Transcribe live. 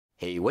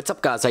Hey, what's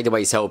up guys,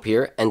 iDevice Help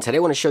here, and today I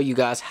want to show you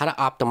guys how to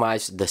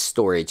optimize the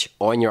storage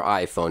on your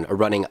iPhone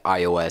running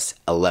iOS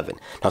 11.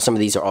 Now some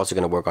of these are also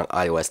going to work on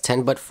iOS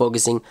 10, but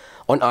focusing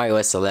on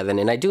iOS 11.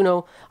 And I do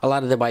know a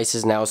lot of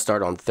devices now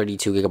start on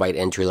 32GB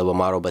entry-level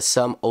model, but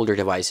some older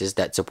devices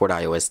that support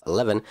iOS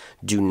 11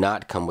 do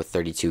not come with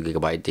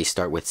 32GB. They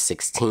start with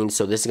 16,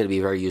 so this is going to be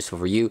very useful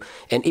for you.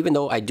 And even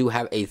though I do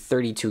have a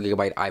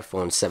 32GB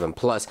iPhone 7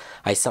 Plus,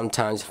 I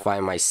sometimes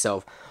find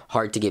myself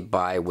hard to get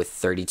by with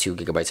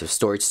 32GB of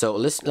storage. So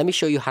let me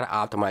show you how to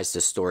optimize the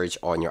storage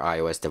on your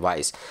iOS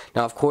device.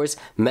 Now, of course,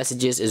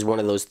 messages is one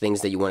of those things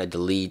that you want to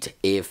delete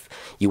if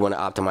you want to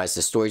optimize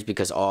the storage,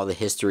 because all the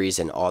histories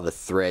and all the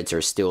threads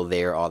are still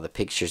there, all the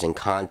pictures and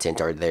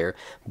content are there.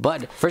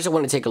 But first I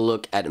want to take a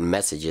look at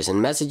messages. In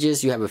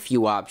messages, you have a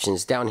few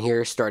options down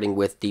here, starting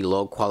with the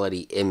low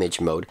quality image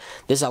mode.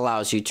 This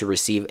allows you to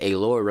receive a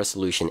lower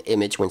resolution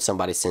image when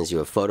somebody sends you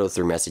a photo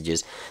through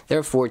messages,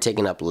 therefore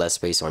taking up less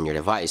space on your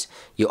device.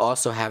 You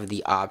also have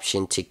the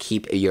option to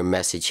keep your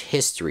message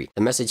history.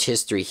 The message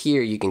history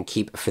here you can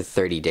keep for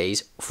 30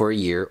 days, for a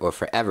year, or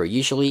forever.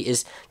 Usually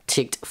is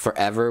ticked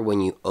forever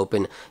when you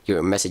open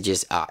your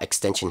messages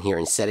extension here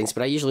in settings,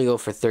 but I usually go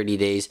for 30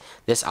 days.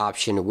 This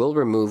option will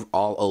remove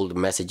all old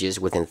messages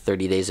within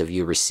 30 days of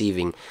you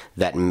receiving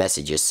that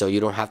messages, so you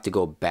don't have to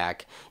go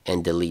back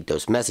and delete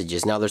those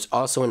messages. Now there's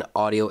also an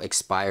audio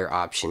expire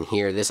option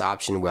here. This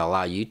option will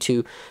allow you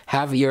to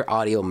have your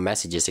audio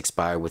messages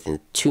expire within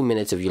 2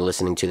 minutes of you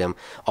listening to them.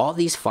 All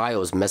these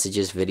files,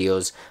 messages,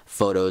 videos,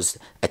 photos,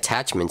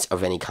 attachments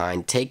of any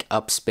kind, take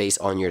up space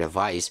on your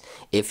device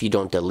if you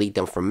don't delete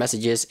them from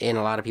messages, and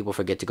a lot of people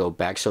forget to go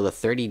back. So the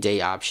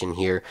 30-day option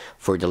here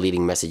for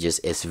deleting messages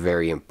is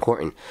very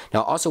important.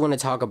 Now I also want to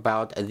talk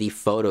about the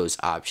photos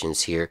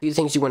options here. A few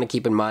things you want to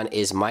keep in mind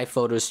is My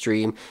Photo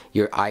Stream,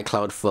 your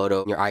iCloud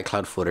photo, your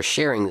iCloud photo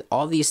sharing.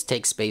 All these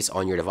take space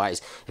on your device.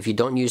 If you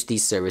don't use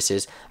these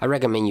services, I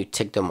recommend you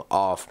tick them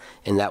off,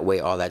 and that way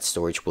all that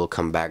storage will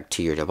come back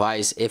to your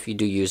device. If you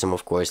do use them,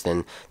 of course,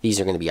 then these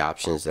are going to be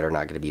options that are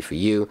not going to be for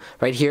you.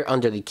 Right here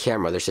under the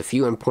camera, there's a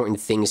few important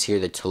things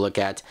here to look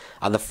at.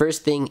 The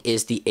first thing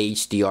is the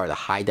HDR, the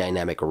high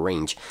dynamic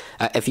range.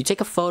 If you take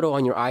a photo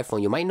on your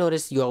iPhone, you might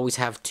notice you always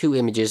have two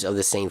images of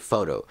the same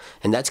photo,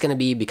 and that's going to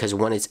be because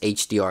one is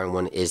HDR and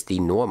one is the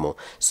normal.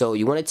 So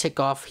you want to tick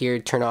off here,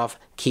 turn off,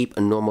 keep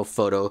a normal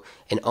photo,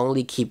 and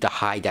only keep the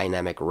high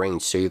dynamic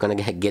range. So you're going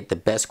to get the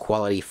best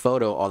quality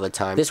photo all the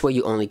time. This way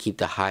you only keep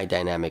the high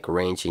dynamic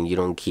range and you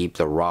don't keep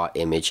the raw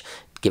image,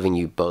 giving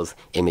you both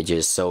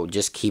images. So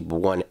just keep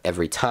one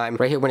every time.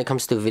 Right here, when it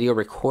comes to video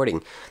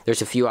recording,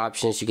 there's a few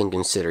options you can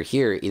consider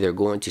here. Either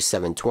going to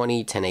 720,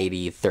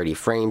 1080, 30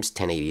 frames,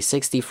 1080,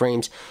 60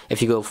 frames.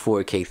 If you go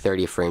 4K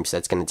 30 frames,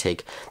 that's going to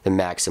take the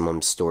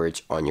maximum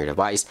storage on your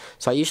device.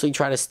 So I usually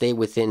try to stay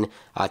within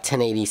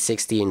 1080,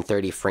 60, and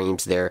 30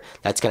 frames there.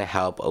 That's going to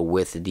help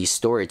with the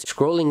storage.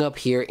 Scrolling up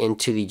here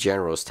into the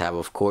Generals tab,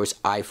 of course,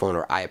 iPhone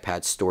or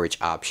iPad storage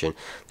option.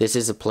 This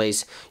is a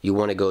place you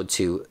want to go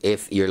to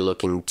if you're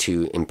looking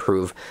to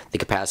improve the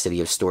capacity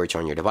of storage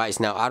on your device.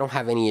 Now I don't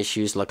have any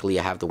issues. Luckily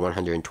I have the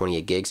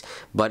 128 gigs,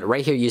 but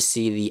right here you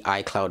see the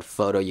iCloud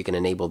photo. You can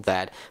enable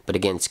that, but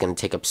again, it's going to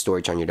take up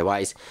storage on your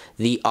device.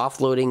 The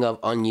offloading of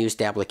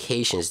unused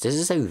applications, this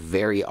is a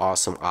very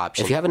awesome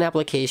option. If you have an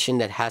application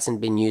that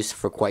hasn't been used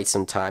for quite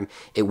some time,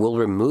 it will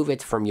remove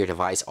it from your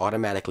device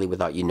automatically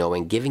without you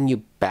knowing, giving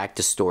you back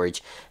to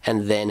storage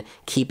and then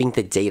keeping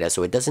the data.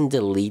 So it doesn't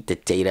delete the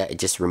data, it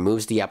just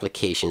removes the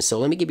application. So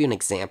let me give you an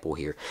example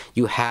here.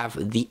 You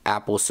have the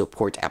Apple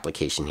Support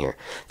application here.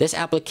 This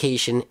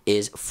application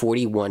is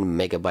 41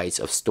 megabytes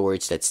of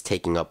storage that's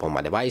taking up on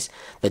my device.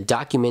 The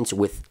documents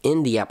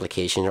within the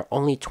application are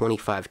only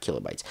 25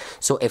 kilobytes.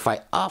 So if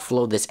I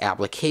offload this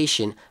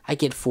application, I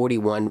get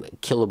 41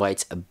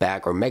 kilobytes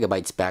back, or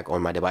megabytes back,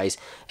 on my device,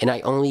 and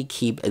I only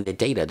keep the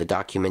data, the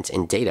documents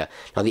and data.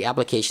 Now the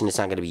application is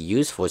not going to be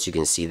useful, as you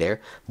can see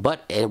there,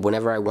 but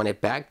whenever I want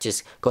it back,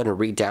 just go ahead and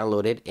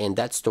re-download it, and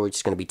that storage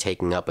is going to be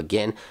taken up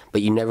again,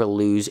 but you never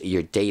lose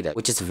your data,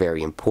 which is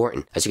very important.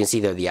 As you can see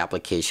there, the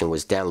application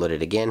was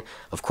downloaded again.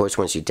 Of course,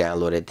 once you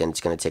download it, then it's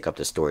going to take up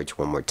the storage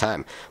one more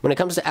time. When it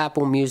comes to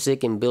Apple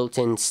Music and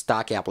built-in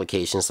stock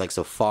applications like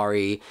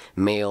Safari,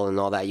 Mail, and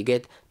all that, you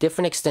get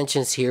different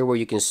extensions here where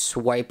you can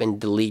swipe and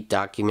delete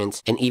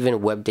documents and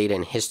even web data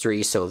and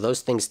history. So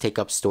those things take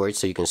up storage,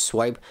 so you can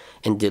swipe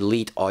and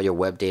delete all your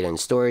web data and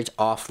storage.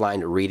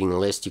 Offline reading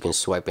list, you can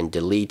swipe and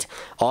delete.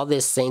 All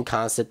this same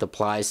concept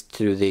applies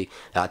to the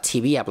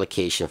TV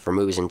application for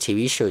movies and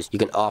TV shows. You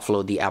can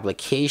offload the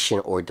application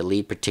or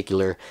delete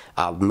particular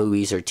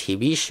movies or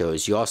TV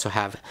shows. You also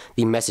have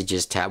the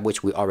Messages tab,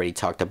 which we already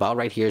talked about.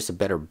 Right here is a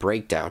better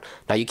breakdown.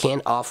 Now you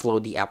can't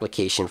offload the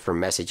application for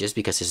Messages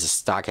because it's a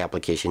stock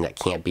application that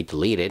can't be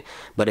deleted,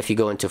 but if you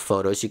go into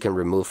Photos, you can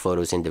remove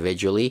photos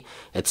individually.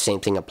 The same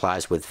thing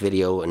applies with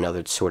video and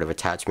other sort of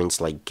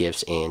attachments like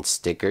GIFs and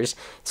stickers.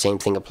 Same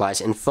thing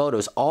applies in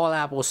Photos. All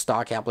Apple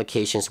stock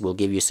applications will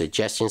give you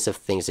suggestions of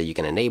things that you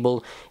can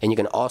enable, and you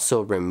can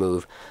also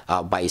remove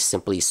by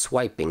simply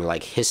swiping,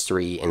 like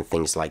history and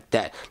things things like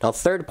that. Now,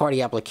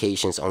 third-party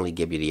applications only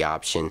give you the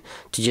option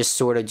to just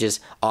sort of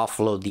just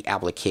offload the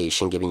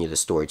application, giving you the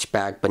storage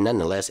back, but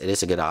nonetheless, it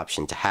is a good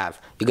option to have.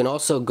 You can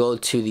also go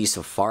to the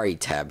Safari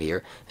tab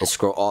here and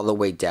scroll all the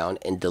way down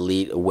and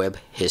delete web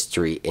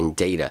history and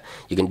data.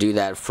 You can do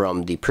that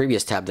from the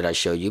previous tab that I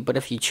showed you, but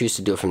if you choose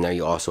to do it from there,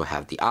 you also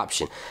have the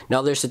option.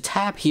 Now, there's a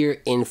tab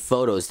here in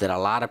Photos that a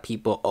lot of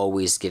people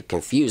always get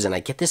confused, and I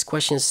get this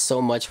question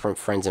so much from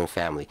friends and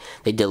family.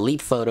 They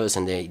delete photos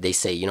and they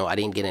say, you know, I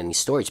didn't get any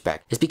storage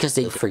back. It's because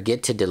they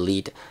forget to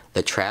delete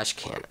the trash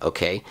can,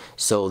 okay?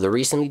 So the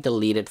recently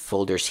deleted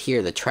folders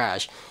here, the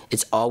trash,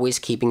 it's always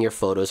keeping your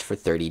photos for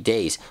 30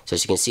 days. So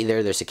as you can see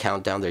there, there's a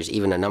countdown. There's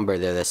even a number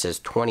there that says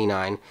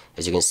 29.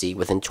 As you can see,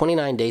 within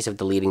 29 days of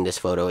deleting this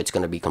photo, it's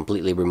going to be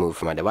completely removed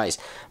from my device.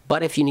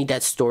 But if you need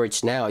that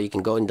storage now, you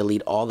can go and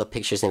delete all the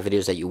pictures and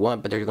videos that you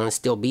want, but they're going to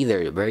still be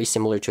there, very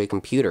similar to a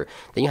computer.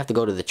 Then you have to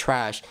go to the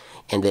trash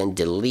and then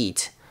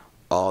delete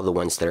all the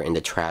ones that are in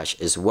the trash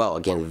as well.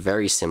 Again,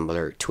 very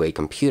similar to a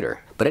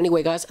computer. But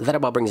anyway, guys, that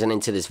about brings an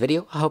end to this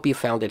video. I hope you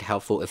found it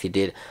helpful. If you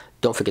did,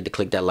 don't forget to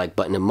click that like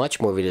button, and much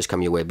more videos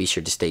come your way. Be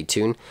sure to stay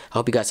tuned. I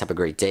hope you guys have a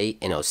great day,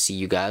 and I'll see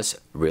you guys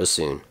real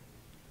soon.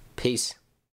 Peace.